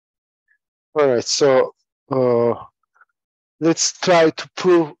All right, so let's try to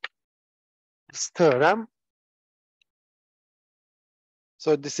prove this theorem.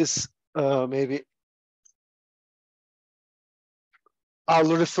 So this is maybe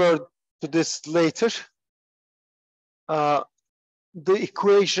I'll refer to this later. The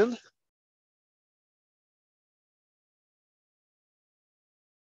equation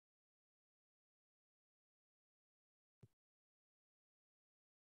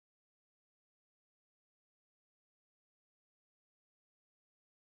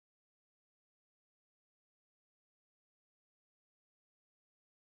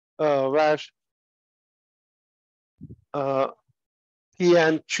where P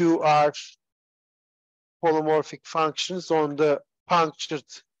and Q are polymorphic functions on the punctured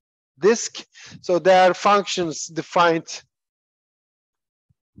disk. So there are functions defined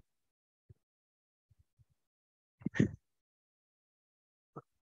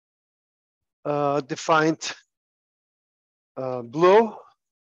below.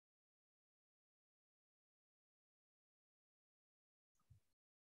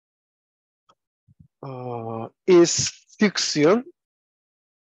 Is fuction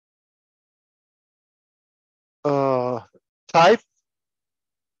type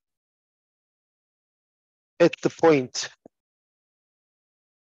at the point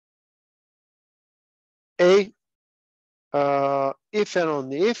A, if and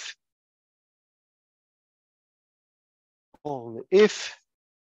only if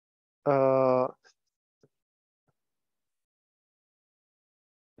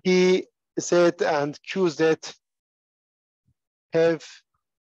P, Z, and QZ have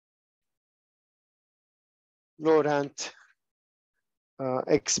Laurent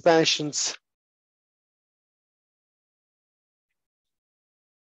expansions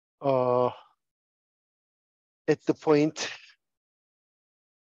at the point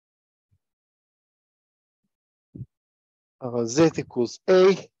Z equals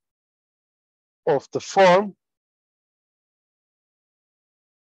A of the form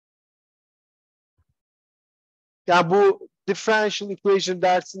ya bu differential equation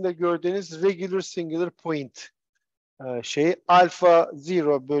dersinde gördüğünüz regular singular point şey alfa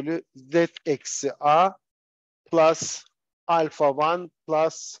 0 bölü Z eksi A plus alpha 1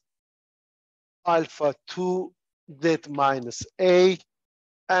 plus alpha 2 Z minus A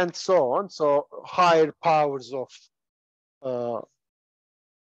and so on. So higher powers of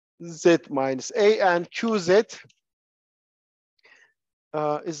Z minus A and QZ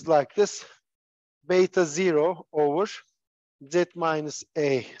is like this. Beta 0 over Z minus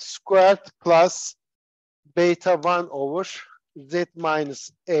A squared plus beta 1 over Z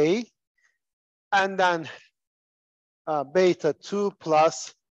minus A and then beta 2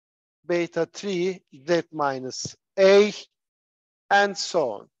 plus beta 3 Z minus A and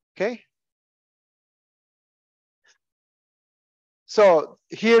so on, okay? So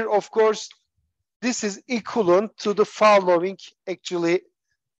here, of course, this is equivalent to the following actually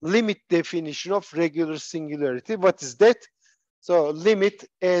limit definition of regular singularity. What is that? So limit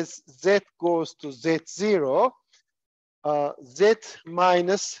as Z goes to Z0, Z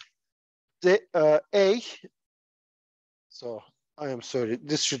minus Z, A. So I am sorry,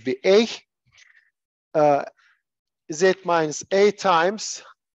 this should be A. Z minus A times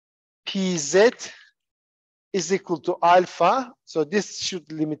PZ is equal to alpha. So this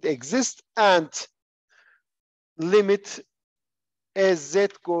should limit exist and limit as Z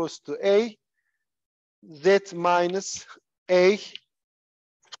goes to A, Z minus A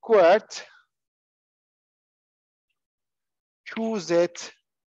squared QZ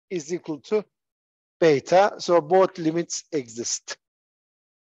is equal to beta. So both limits exist.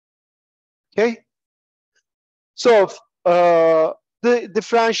 Okay. So the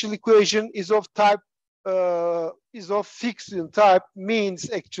differential equation is of type is of Fixian type, means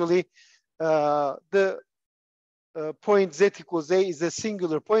actually the point Z equals A is a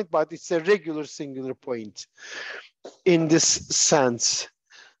singular point, but it's a regular singular point in this sense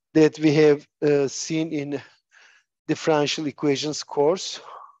that we have seen in differential equations course.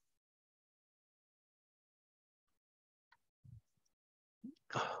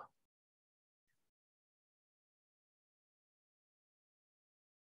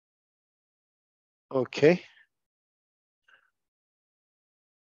 Okay.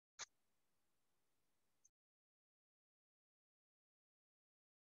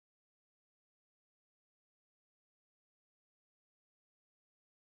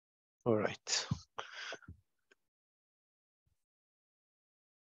 All right.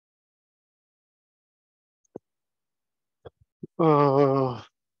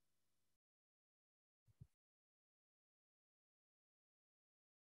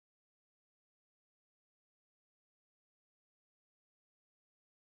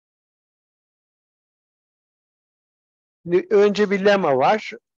 Önce bir lemma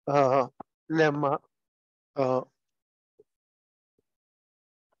var. Lemma.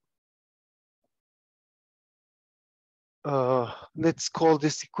 Let's call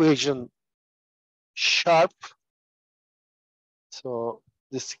this equation sharp. So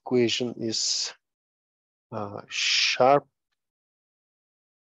this equation is sharp.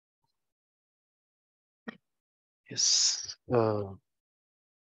 Yes.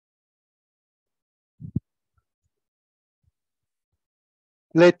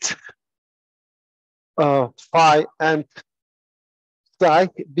 Let phi and psi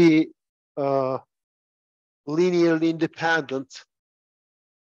be linearly independent.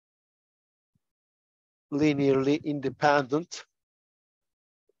 Linearly independent.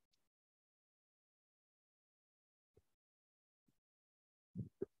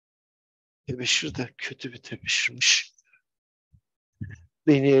 Tebeşir de kötü bir tebeşirmiş.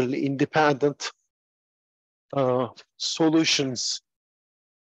 Linearly independent solutions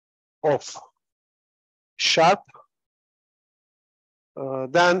of sharp.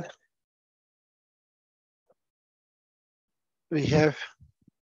 Then we have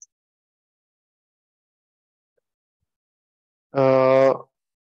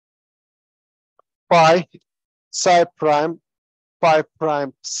phi, psi prime, phi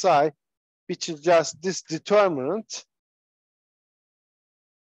prime, psi, which is just this determinant.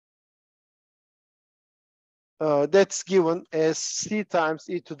 That's given as c times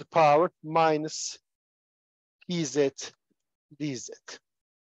e to the power minus pz dz.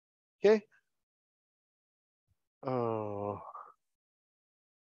 Okay.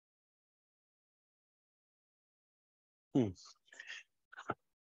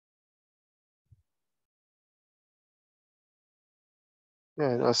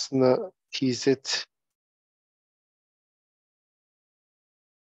 Yani aslında tz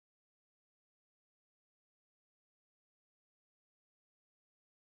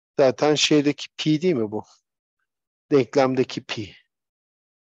zaten şeydeki pi değil mi bu? Denklemdeki pi.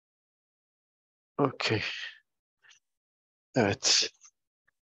 Okay. Evet.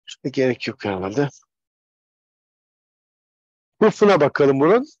 Gerek yok herhalde. Proof'una bakalım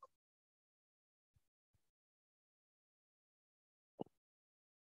bunun.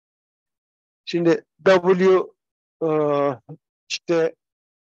 Şimdi W işte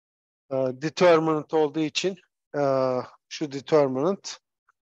determinant olduğu için şu determinant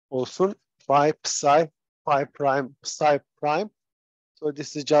olsun. Phi psi, phi prime, psi prime. So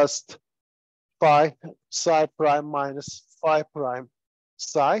this is just phi, psi prime minus phi prime,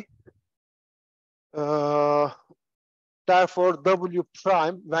 psi. Therefore, W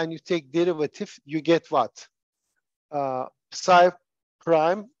prime, when you take derivative, you get what? Psi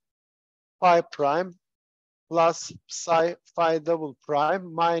prime, phi prime, plus psi phi double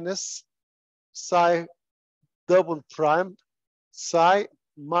prime minus psi double prime psi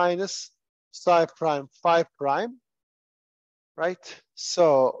minus psi prime phi prime, right?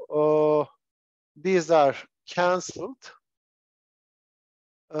 So these are cancelled.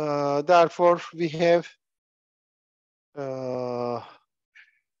 Therefore, we have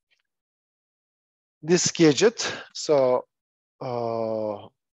this gadget. So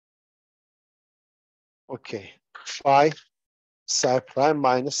okay, phi psi prime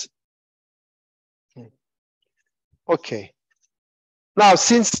minus. Okay. Now,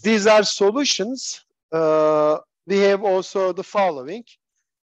 since these are solutions, we have also the following,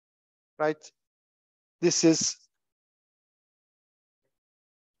 right? This is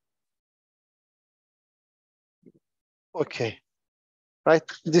okay, right?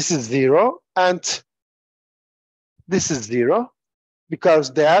 This is 0 and this is 0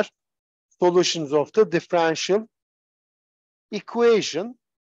 because they are solutions of the differential equation.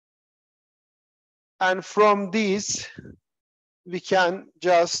 And from these, we can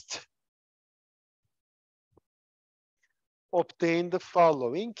just obtain the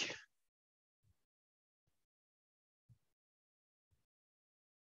following.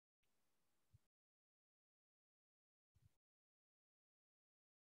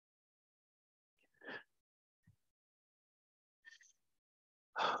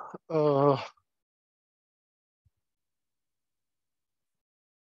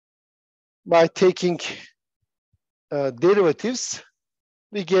 By taking derivatives,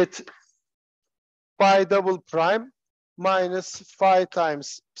 we get phi double prime minus phi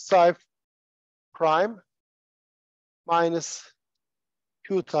times psi prime minus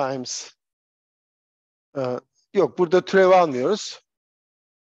q times yok burada türev almıyoruz.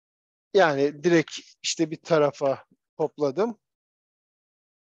 Yani direkt işte bir tarafa topladım.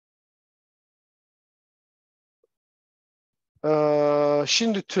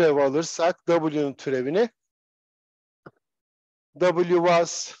 Şimdi türev alırsak W'nun türevini W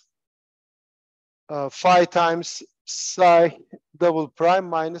was phi times psi double prime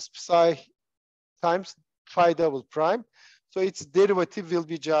minus psi times phi double prime. So its derivative will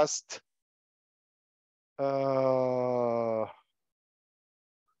be just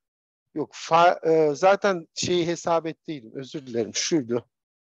yok zaten şeyi hesap ettiydim. Özür dilerim. Şuydu.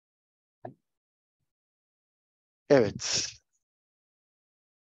 Evet.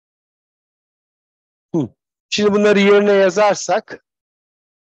 Şimdi bunları yerine yazarsak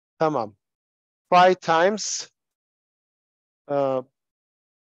tamam. Phi times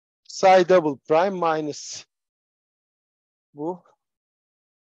psi double prime minus bu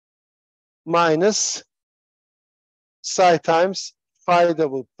minus psi times phi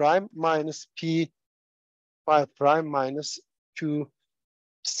double prime minus p phi prime minus q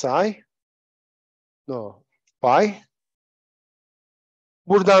psi no phi.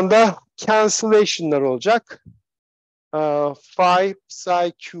 Buradan da cancellation'lar olacak. Phi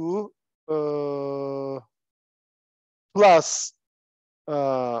psi q plus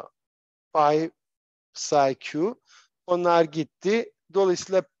phi psi q. Onlar gitti.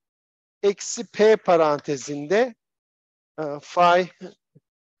 Dolayısıyla eksi p parantezinde phi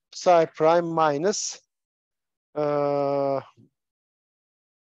psi prime minus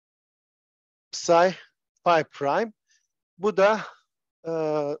psi phi prime. Bu da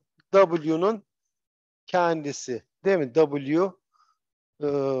W'nun kendisi. Değil mi? W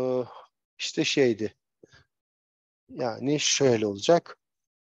işte şeydi. Yani şöyle olacak.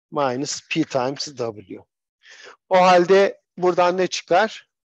 Minus P times W. O halde buradan ne çıkar?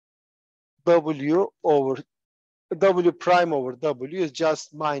 W over W prime over W is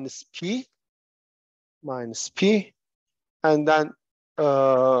just minus P. Minus P. And then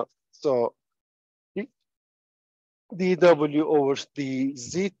so dW over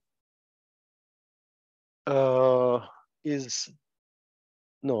dz is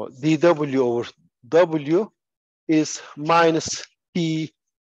no dW over W is minus P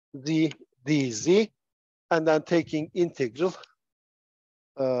z dz, and then taking integral,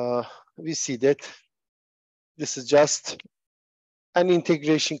 we see that this is just an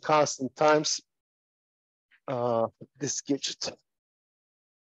integration constant times this gadget.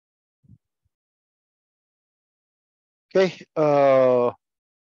 Okay.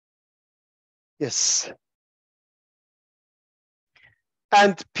 Yes.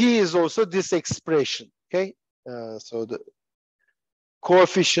 And P is also this expression. Okay. So the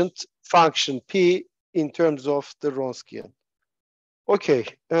coefficient function P in terms of the Wronskian. Okay.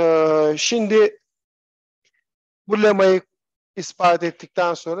 Şimdi bu lemmayı ispat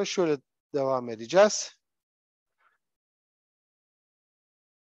ettikten sonra şöyle devam edeceğiz.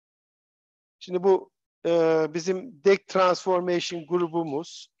 Şimdi bu bizim deck transformation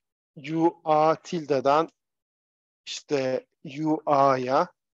grubumuz UA tilde'dan işte UA'ya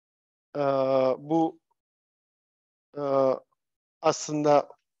bu aslında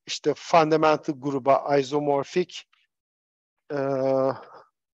işte fundamental gruba isomorphic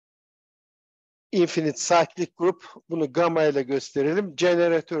infinite cyclic grup, bunu gamma ile gösterelim.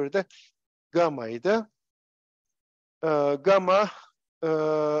 Jeneratörü de gamma'ydı. Gamma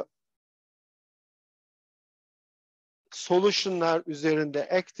solution'lar üzerinde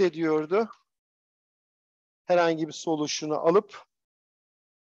act ediyordu. Herhangi bir solution'u alıp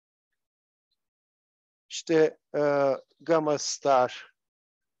işte gamma star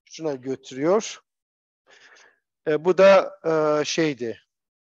şuna götürüyor. Bu da şeydi.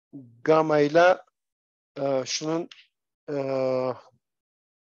 Gamma ile şunun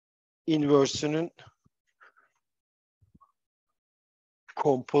inverse'ünün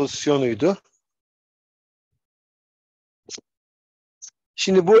kompozisyonuydu.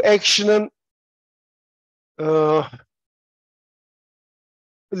 Şimdi bu action'ın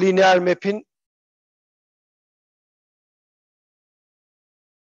linear map'in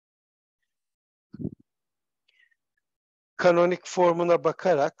kanonik formuna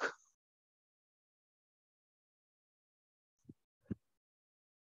bakarak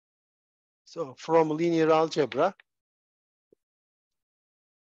so from linear algebra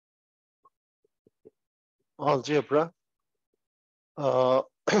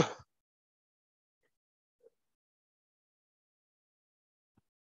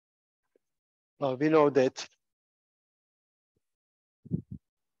we know that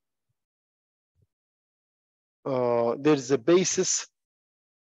there is a basis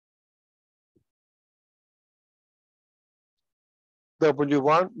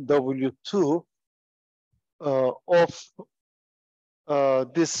W1, W2 of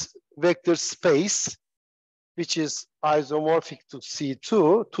this vector space, which is isomorphic to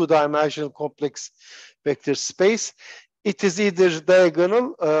C2, two-dimensional complex vector space. it is either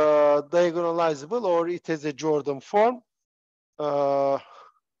diagonalizable, or it has a Jordan form,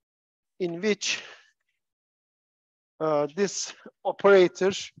 in which this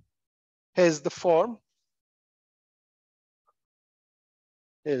operator has the form.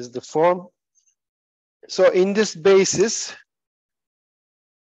 Is the form. So in this basis,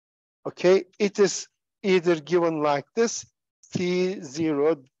 okay, it is either given like this,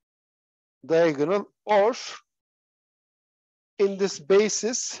 T0 diagonal, or in this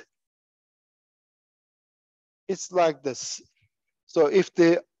basis, it's like this. So if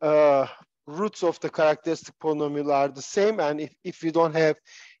the roots of the characteristic polynomial are the same, and if we don't have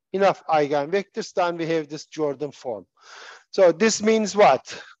enough eigenvectors, then we have this Jordan form. So this means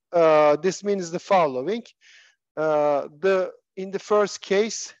what? This means the following. In the first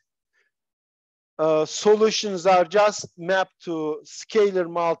case, solutions are just mapped to scalar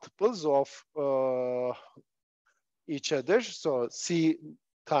multiples of each other. So C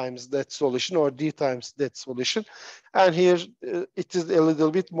times that solution, or D times that solution. And here it is a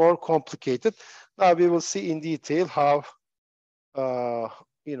little bit more complicated. Now we will see in detail how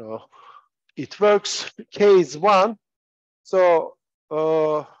it works. Case 1. So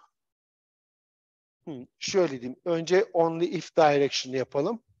şöyle diyeyim. Önce only if direction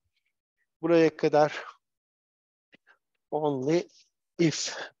yapalım. Buraya kadar only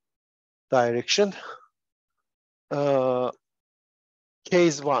if direction.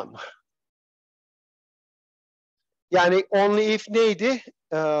 Case 1. Yani only if neydi?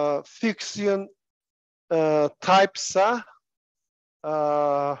 Fiction type'sa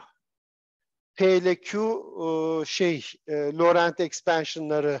P ile Q Laurent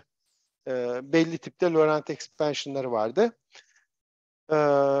expansion'ları belli tipte Laurent expansion'ları vardı.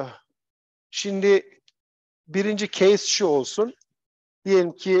 Şimdi birinci case şu olsun.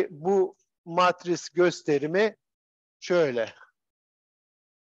 Diyelim ki bu matris gösterimi şöyle.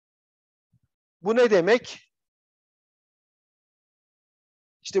 Bu ne demek?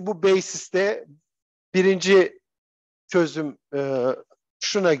 İşte bu basis'te birinci çözüm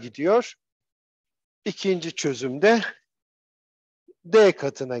şuna gidiyor. İkinci çözümde D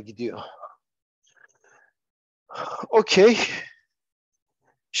katına gidiyor. Okey.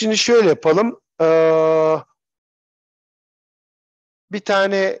 Şimdi şöyle yapalım. Bir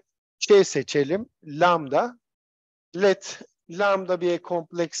tane şey seçelim. Lambda. Let lambda be a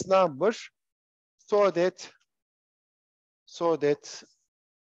complex number so that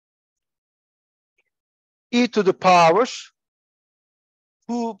e to the power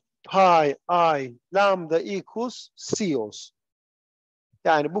 2 pi I lambda equals C olsun.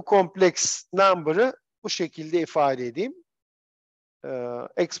 Yani bu kompleks number'ı bu şekilde ifade edeyim.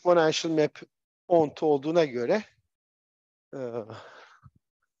 Exponential map onto olduğuna göre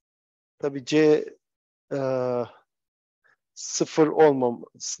tabii C 0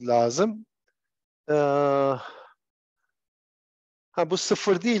 olmaması lazım. Bu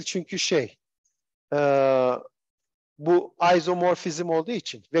 0 değil çünkü bu isomorfizm olduğu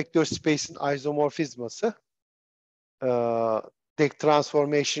için vektör space'in isomorfizması deck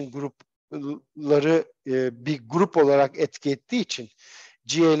transformation grupları bir grup olarak etki ettiği için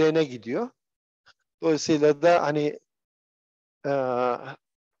GLN'e gidiyor. Dolayısıyla da hani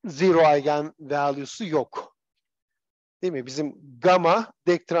zero eigen value'su yok. Değil mi? Bizim gamma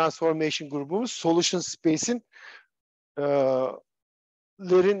deck transformation grubumuz solution space'in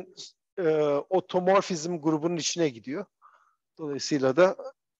otomorfizm grubunun içine gidiyor. Dolayısıyla da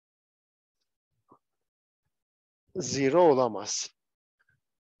zero olamaz.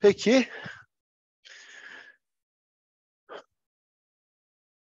 Peki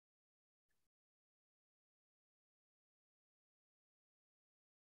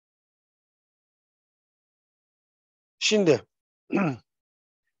şimdi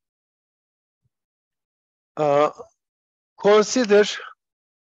consider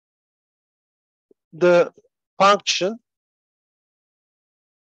the function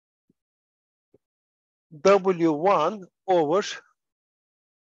W1 over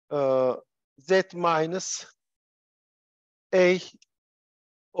Z minus A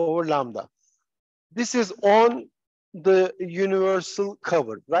over lambda. This is on the universal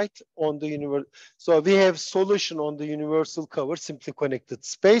cover, right? On the universal. So we have solution on the universal cover, simply connected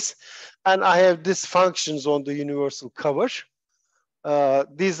space. And I have these functions on the universal cover.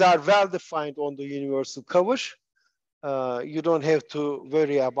 These are well defined on the universal cover. You don't have to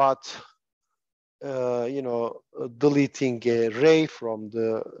worry about deleting a ray from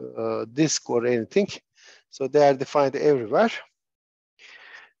the disk or anything. So they are defined everywhere.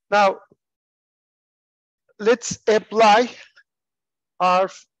 Now, let's apply our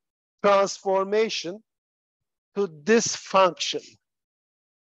transformation to this function.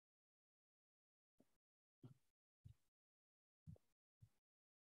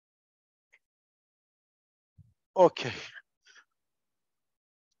 Okay.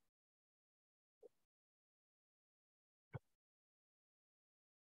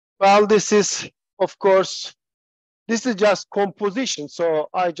 Well, this is, of course, this is just composition. So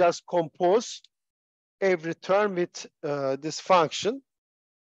I just compose every term with this function.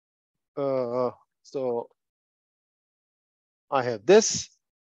 So I have this.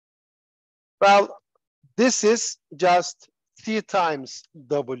 Well, this is just C times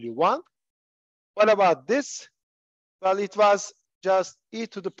W1. What about this? Well, it was just e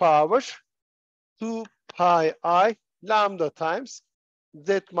to the power 2 pi I lambda times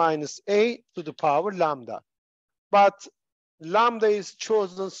z minus a to the power lambda. But lambda is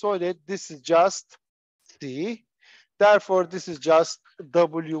chosen so that this is just C. Therefore, this is just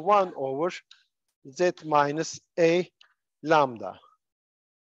W1 over z minus a lambda.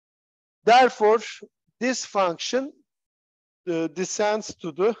 Therefore, this function descends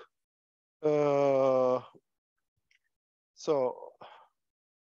to the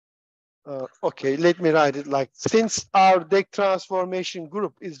okay, let me write it like, since our deck transformation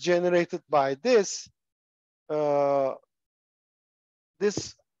group is generated by this,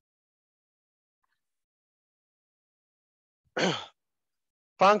 this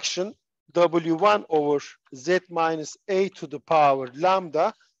function W1 over z minus a to the power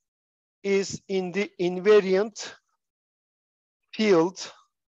lambda is in the invariant field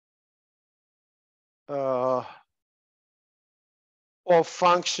of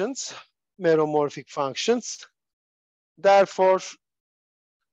functions, meromorphic functions. Therefore,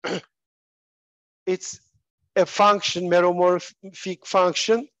 it's a function, meromorphic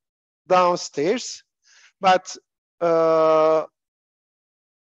function downstairs. But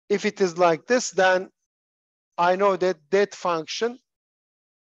if it is like this, then I know that that function,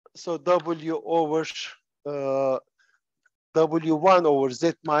 so W over W1 over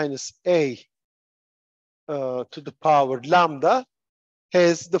Z minus A to the power lambda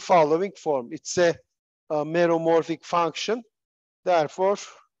has the following form. It's a meromorphic function. Therefore,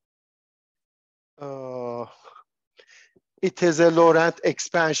 it has a Laurent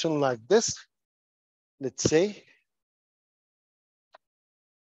expansion like this, let's say.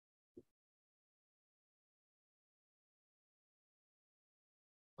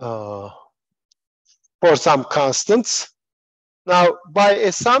 For some constants. Now, by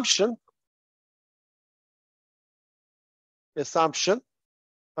assumption,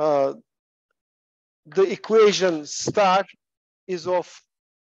 the equation star is of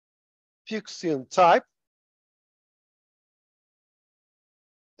Fuchsian type.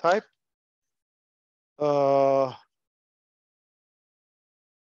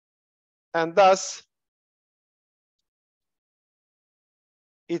 And thus,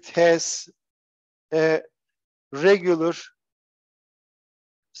 it has a regular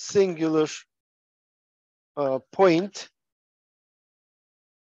singular point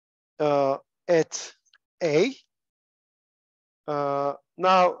at A.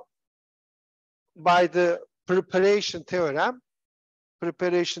 Now, by the preparation theorem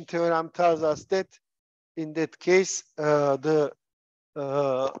tells us that in that case, the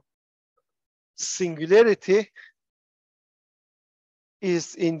singularity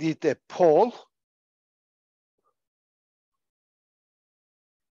is indeed a pole.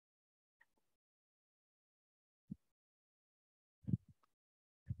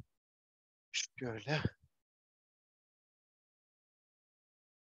 Şöyle.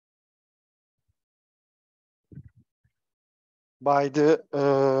 By the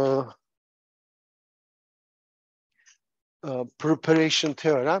preparation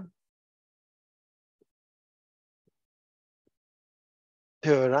theorem,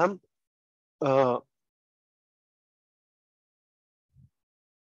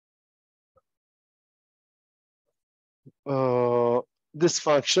 this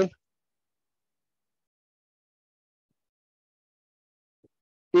function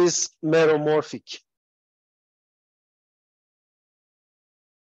is meromorphic.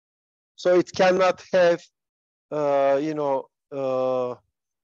 So it cannot have,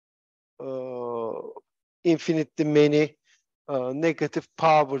 infinitely many negative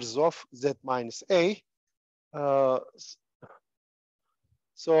powers of z minus a.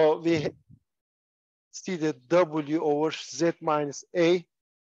 So we see that w over z minus a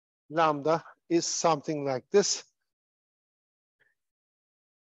lambda is something like this.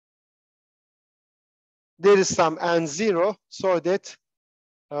 There is some n0, so that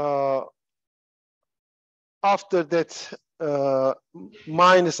after that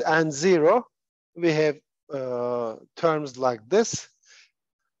minus n0, we have terms like this.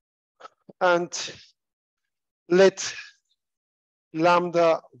 And let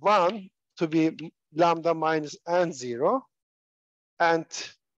lambda 1 to be lambda minus n0 and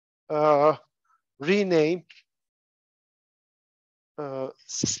rename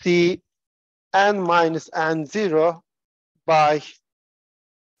C n minus n0 by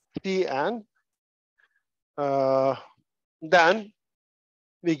Cn. Then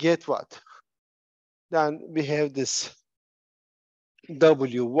we get what? Then we have this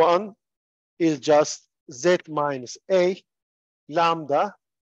W1 is just Z minus A lambda,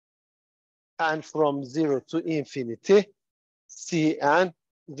 and from 0 to infinity, Cn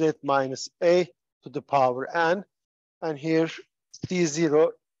Z minus A to the power n, and here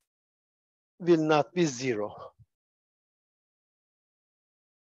C0 will not be 0.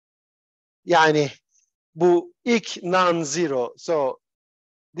 Yani bu ilk non-zero. So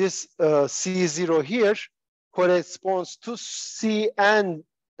this C0 here corresponds to Cn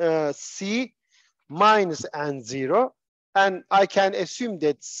C minus n0, and I can assume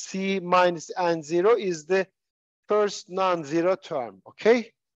that C minus n0 is the first non-zero term,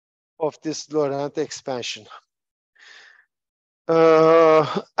 okay, of this Laurent expansion.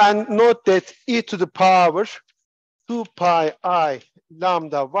 And note that e to the power 2 pi I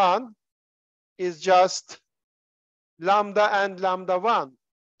lambda 1 is just lambda and lambda 1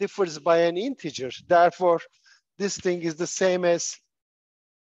 differs by an integer. Therefore, this thing is the same as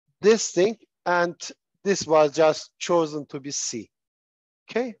this thing, and this was just chosen to be C.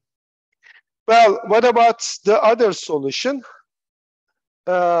 Okay. Well, what about the other solution?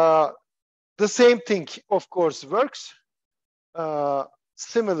 The same thing, of course, works.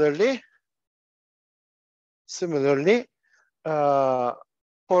 Similarly,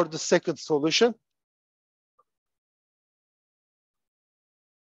 for the second solution,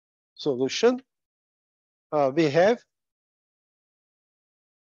 we have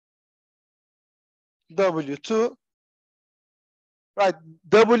W2, right?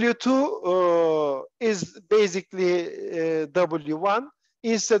 W2 is basically W1.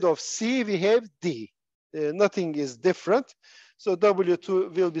 Instead of C, we have D. Nothing is different. So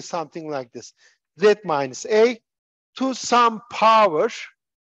W2 will be something like this. Z minus A to some power,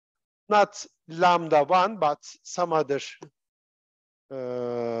 not lambda 1, but some other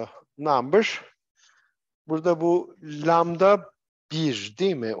number. Burada bu lambda 1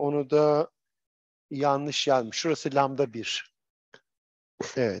 değil mi? Onu da yanlış yazmış. Şurası lambda 1.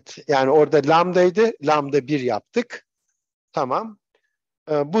 Evet. Yani orada lambdaydı. Lambda 1 yaptık. Tamam.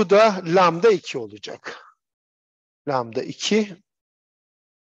 Bu da lambda 2 olacak. Lambda 2.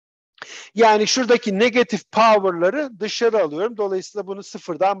 Yani şuradaki negatif power'ları dışarı alıyorum. Dolayısıyla bunu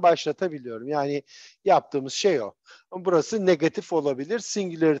sıfırdan başlatabiliyorum. Yani yaptığımız şey o. Burası negatif olabilir.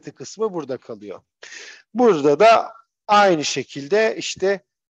 Singularity kısmı burada kalıyor. Burada da aynı şekilde işte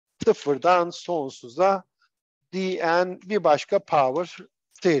sıfırdan sonsuza dn bir başka power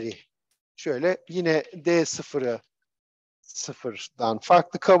theory. Şöyle yine d0'ı sıfırdan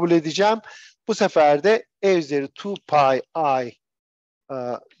farklı kabul edeceğim. Bu sefer de e üzeri 2 pi I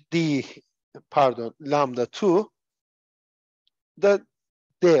d pardon lambda 2 da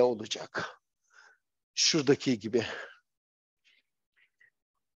d olacak. Şuradaki gibi.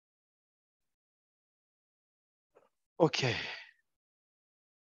 Okey.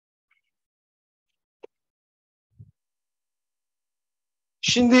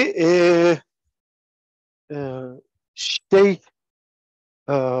 Şimdi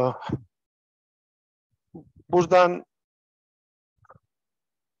buradan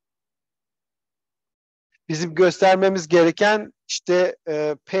bizim göstermemiz gereken işte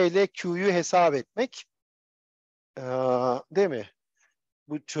P ile Q'yu hesap etmek. Değil mi?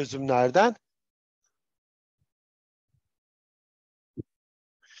 Bu çözümlerden.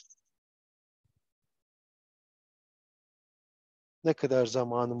 Ne kadar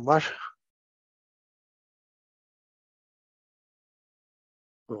zamanım var?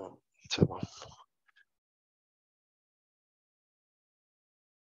 Tamam.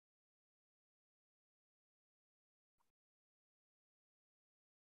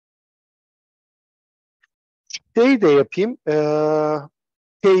 Şeyi de yapayım.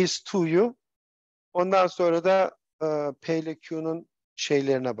 Case 2'yu. Ondan sonra da P ile Q'nun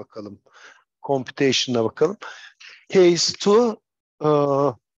şeylerine bakalım. Computation'a bakalım. Case 2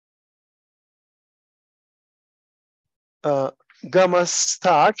 gamma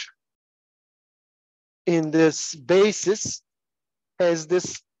star in this basis has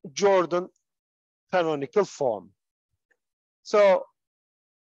this Jordan canonical form. So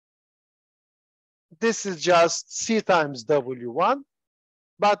this is just C times W1,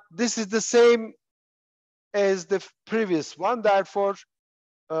 but this is the same as the previous one. Therefore,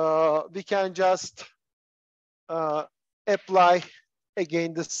 we can just apply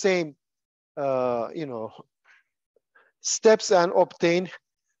again the same, steps and obtain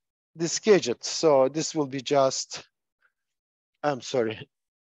this gadget. So this will be just, I'm sorry,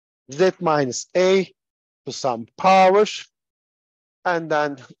 z minus a to some power, and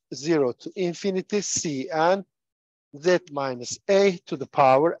then 0 to infinity c n z minus a to the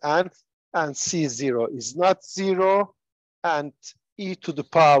power n, and c0 is not 0, and e to the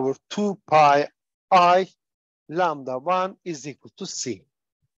power 2 pi I lambda 1 is equal to c.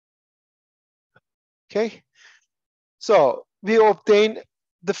 Okay, so we obtain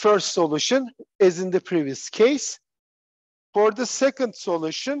the first solution as in the previous case. For the second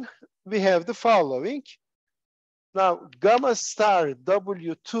solution, we have the following. Now, gamma star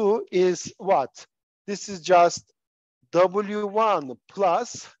W2 is what? This is just W1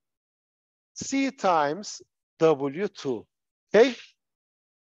 plus C times W2, okay?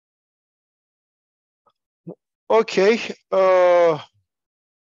 Okay,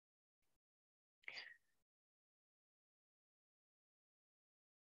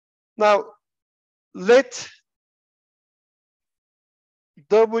 now let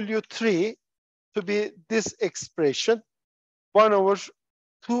W3 to be this expression, 1 over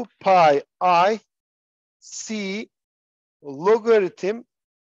 2 pi I C logarithm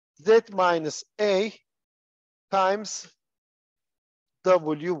Z minus A times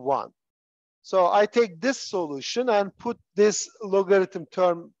W1. So I take this solution and put this logarithm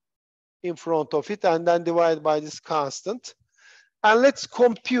term in front of it and then divide by this constant. And let's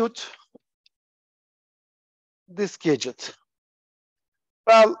compute this gadget.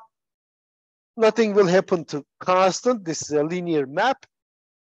 Well, nothing will happen to constant. This is a linear map.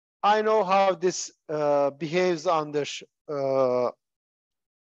 I know how this behaves under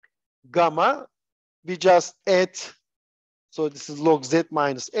gamma. We just add, so this is log z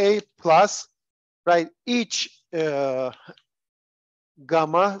minus a plus, right? Each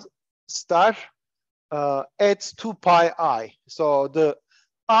gamma star adds 2 pi I. So the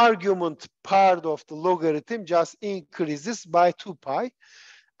argument part of the logarithm just increases by 2 pi.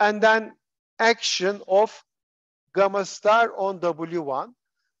 And then action of gamma star on W1.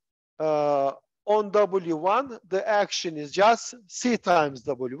 On W1, the action is just C times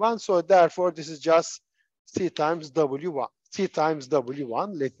W1. So therefore, this is just C times W1. C times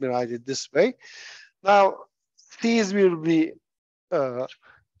W1, let me write it this way. Now, these will be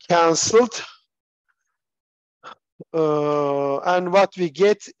canceled. And what we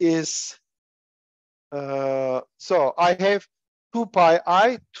get is, so I have 2 pi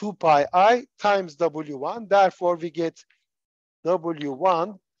I times W1. Therefore, we get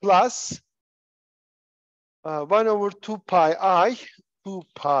W1 plus 1 over 2 pi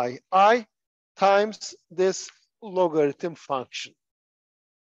I times this logarithm function.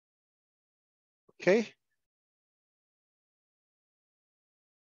 Okay.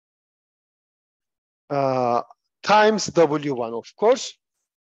 Times W1, of course.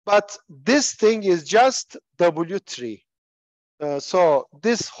 But this thing is just W3. So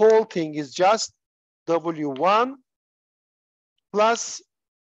this whole thing is just W1 plus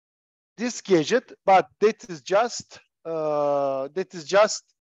this gadget, but that is just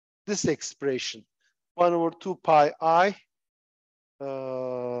this expression. 1 over 2 pi I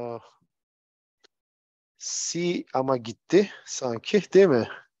C ama gitti sanki, değil mi?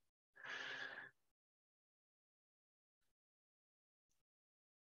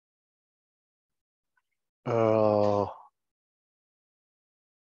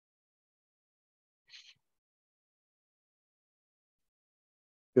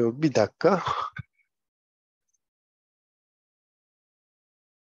 Yok, bir dakika.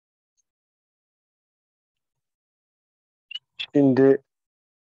 Şimdi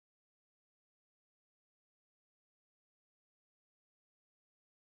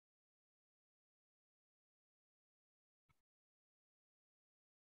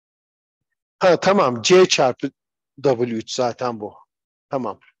tamam, C çarpı W3 zaten bu.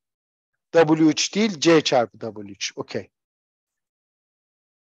 Tamam. W3 değil, C çarpı W3. Okay.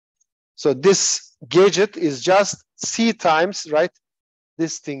 So this gadget is just C times, right?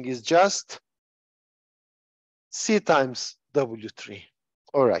 This thing is just C times W3.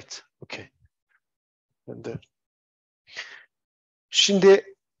 All right. Okay.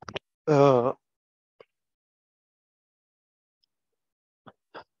 Şimdi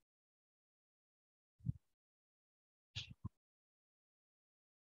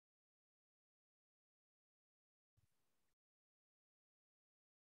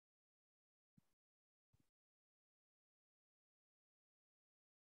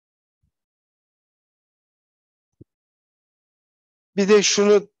Bir de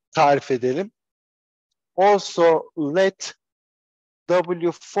şunu tarif edelim. Also let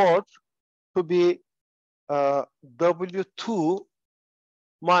W4 to be W2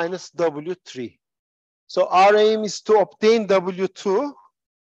 minus W3. So our aim is to obtain W2.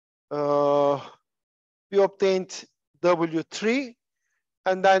 We obtained W3,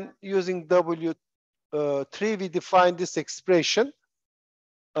 and then using W3, we define this expression.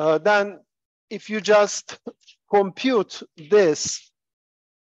 Then if you just compute this,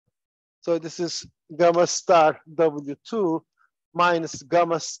 so this is gamma star W2 minus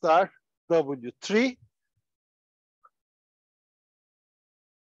gamma star W3.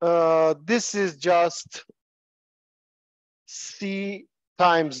 This is just C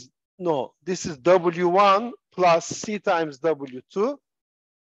times, no, this is W1 plus C times W2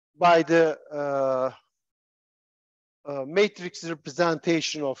 by the matrix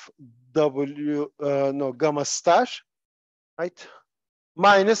representation of gamma star, right?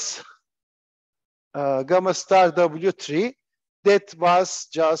 Minus gamma star W3, that was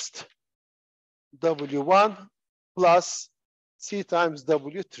just W1 plus C times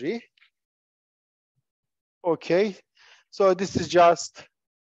W3. Okay, so this is just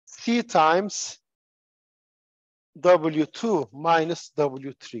C times W2 minus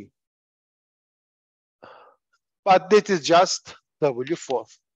W3. But that is just W4.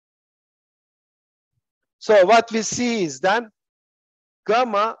 So what we see is then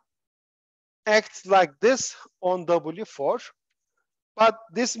gamma acts like this on W4. But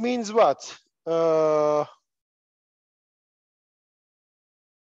this means what?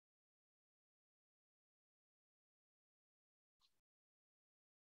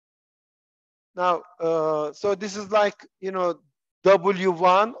 Now, so this is like, you know,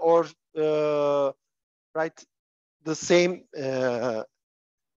 W1 or, right, the same.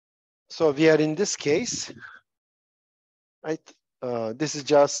 So we are in this case, right? This is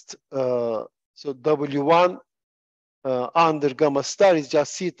just, so W1 under gamma star is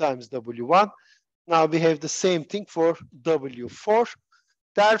just C times W1. Now we have the same thing for W4.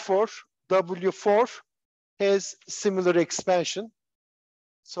 Therefore, W4 has similar expansion.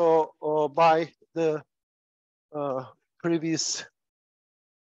 So by the previous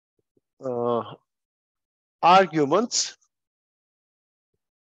arguments,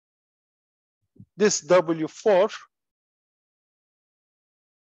 this W4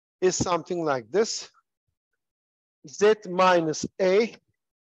 is something like this. Z minus A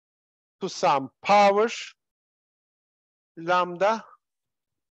to some power lambda,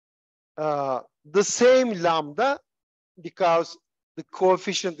 the same lambda, because the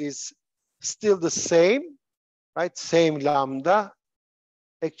coefficient is still the same, right? Same lambda.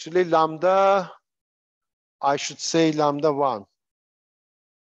 Actually, lambda, I should say lambda 1.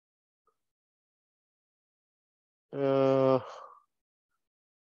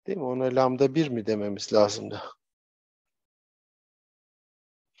 Değil mi? Ona lambda 1 mi dememiz lazımdı?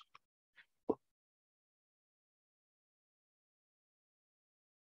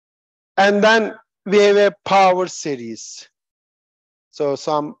 And then we have a power series. So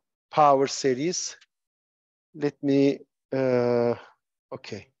some power series. Let me,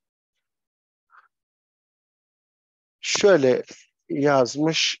 okay. Şöyle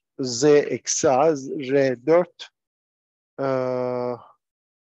yazmış, Z eksi A, R4.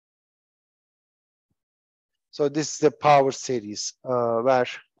 So this is the power series where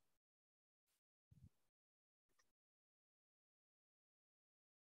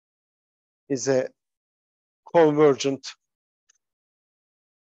is a convergent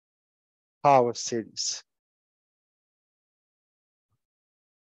power series.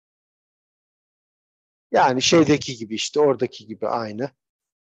 Yani şeydeki gibi, işte oradaki gibi aynı.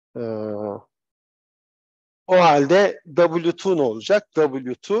 O halde W2 ne olacak?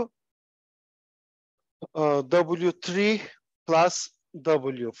 W2 W3 plus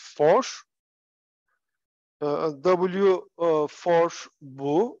W4. W4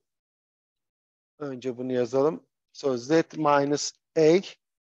 bu. Önce bunu yazalım. So Z minus A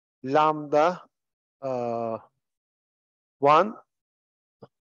lambda 1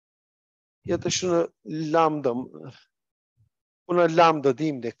 ya da şunu lambda, buna lambda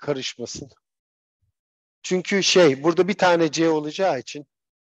diyeyim de karışmasın. Çünkü şey, burada bir tane C olacağı için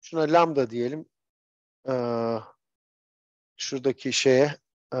şuna lambda diyelim. Şuradaki şeye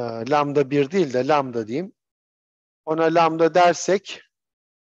lambda 1 değil de lambda diyeyim. Ona lambda dersek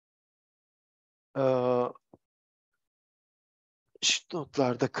şu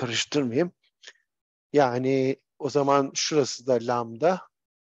notlarda karıştırmayayım. Yani o zaman şurası da lambda.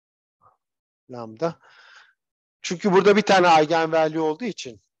 Lambda. Çünkü burada bir tane eigenvalue olduğu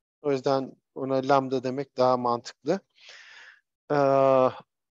için, o yüzden ona lambda demek daha mantıklı.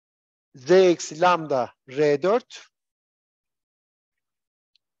 Z eksi lambda R4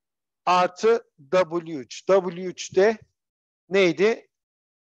 artı W3. W3 de neydi?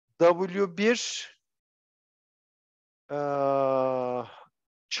 W1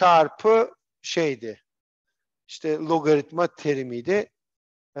 çarpı şeydi. İşte logaritma terimiydi.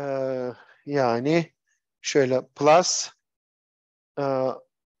 Yani şöyle plus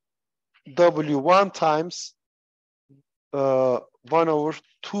W1 times 1 over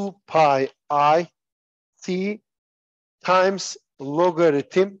 2 pi I t times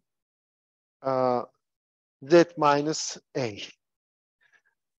logarithm z minus a.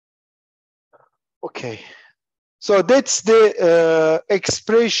 Okay. So that's the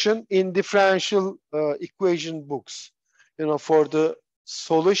expression in differential equation books, you know, for the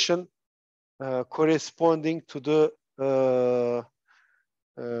solution corresponding to the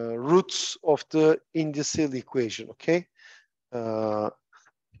roots of the indicial equation. Okay.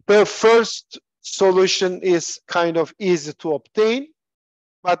 The first solution is kind of easy to obtain,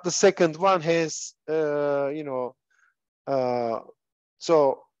 but the second one has, you know,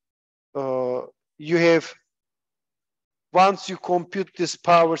 so you have, once you compute this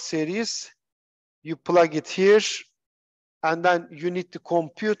power series, you plug it here, and then you need to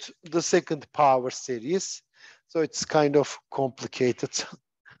compute the second power series. So it's kind of complicated.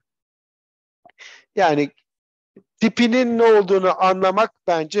 Yani tipinin ne olduğunu anlamak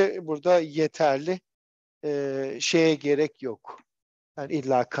bence burada yeterli. Şeye gerek yok. Yani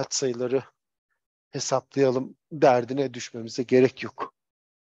illa katsayıları hesaplayalım derdine düşmemize gerek yok.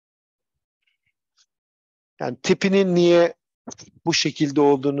 Yani tipinin niye bu şekilde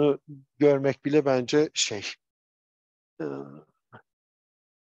olduğunu görmek bile bence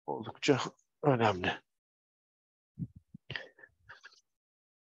oldukça önemli.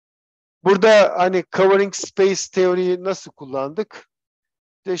 Burada hani covering space teoriyi nasıl kullandık?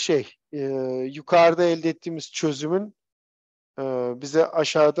 İşte yukarıda elde ettiğimiz çözümün bize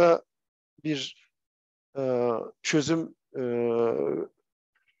aşağıda bir çözüm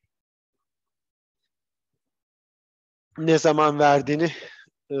ne zaman verdiğini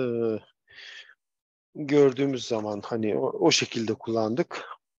gördüğümüz zaman hani o şekilde kullandık.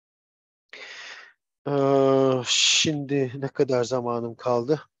 Şimdi ne kadar zamanım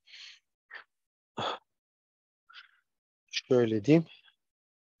kaldı? Şöyle diyeyim.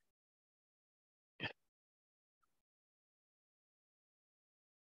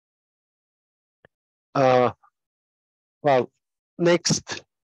 Well, next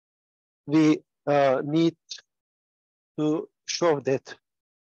we need to show that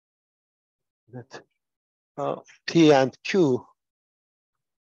P and Q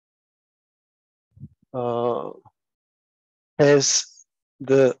has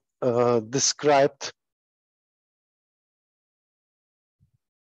the described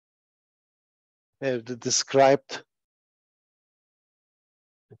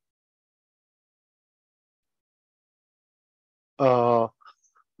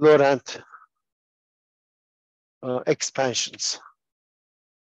Laurent expansions.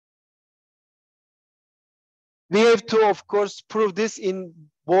 We have to, of course, prove this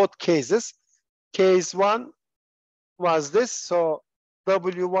in both cases. Case 1 was this, so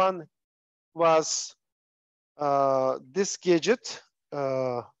W1 was this gadget.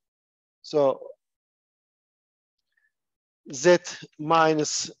 So Z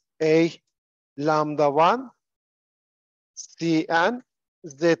minus A lambda 1 Cn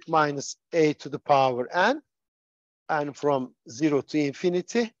Z minus A to the power n, and from 0 to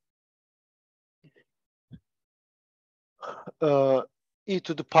infinity e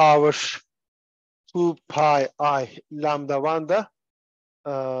to the power 2 pi I lambda 1 da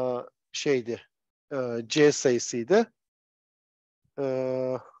C sayısıydı.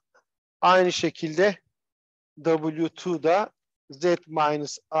 Aynı şekilde W2 da Z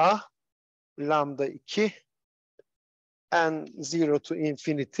minus A lambda 2 n 0 to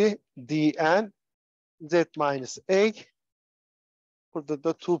infinity dn Z minus A. Burada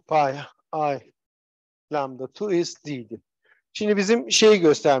da 2 pi I lambda 2 is d'di. Şimdi bizim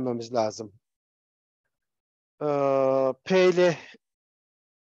göstermemiz lazım. P ile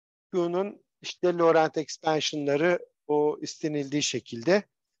Q'nun işte Laurent expansionları o istenildiği şekilde.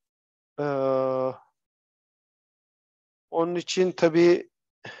 Onun için tabii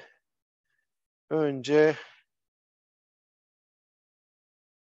önce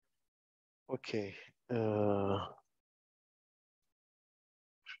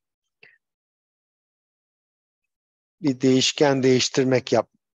bir değişken değiştirmek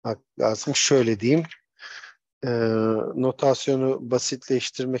yapmak lazım. Şöyle diyeyim. Notasyonu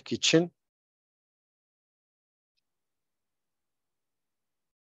basitleştirmek için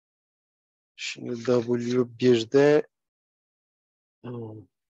Şimdi W1'de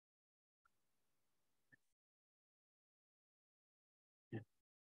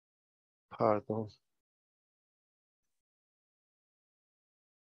pardon.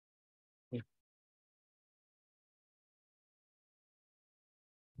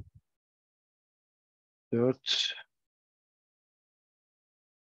 Dört.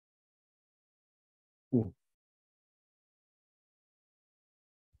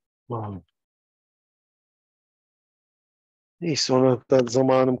 Neyse ona da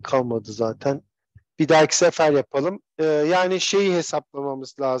zamanım kalmadı zaten. Bir dahaki sefer yapalım. Yani şeyi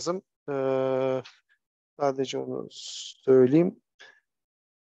hesaplamamız lazım. Sadece onu söyleyeyim.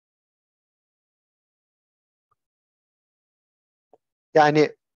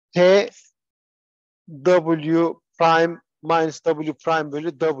 Yani P W prime minus W prime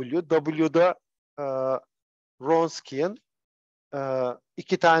bölü W. W'da e, Wronskian.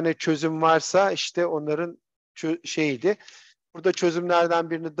 İki tane çözüm varsa işte onların şeyiydi. Burada çözümlerden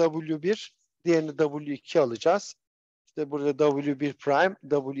birini W1, diğerini W2 alacağız. İşte burada W1 prime,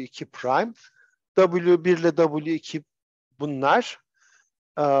 W2 prime. W1 ile W2 bunlar.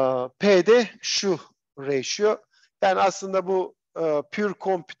 P de şu ratio. Yani aslında bu pure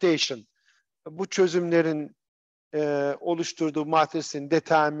computation. Bu çözümlerin oluşturduğu matrisin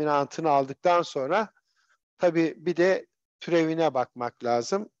determinantını aldıktan sonra tabii bir de türevine bakmak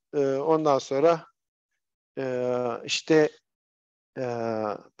lazım. Ondan sonra işte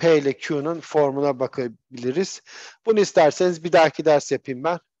P ile Q'nun formuna bakabiliriz. Bunu isterseniz bir dahaki ders yapayım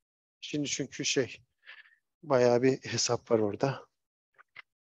ben. Şimdi çünkü bayağı bir hesap var orada.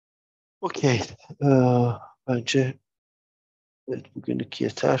 Okey. Bence evet, bugünlük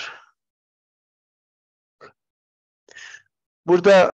yeter. Burada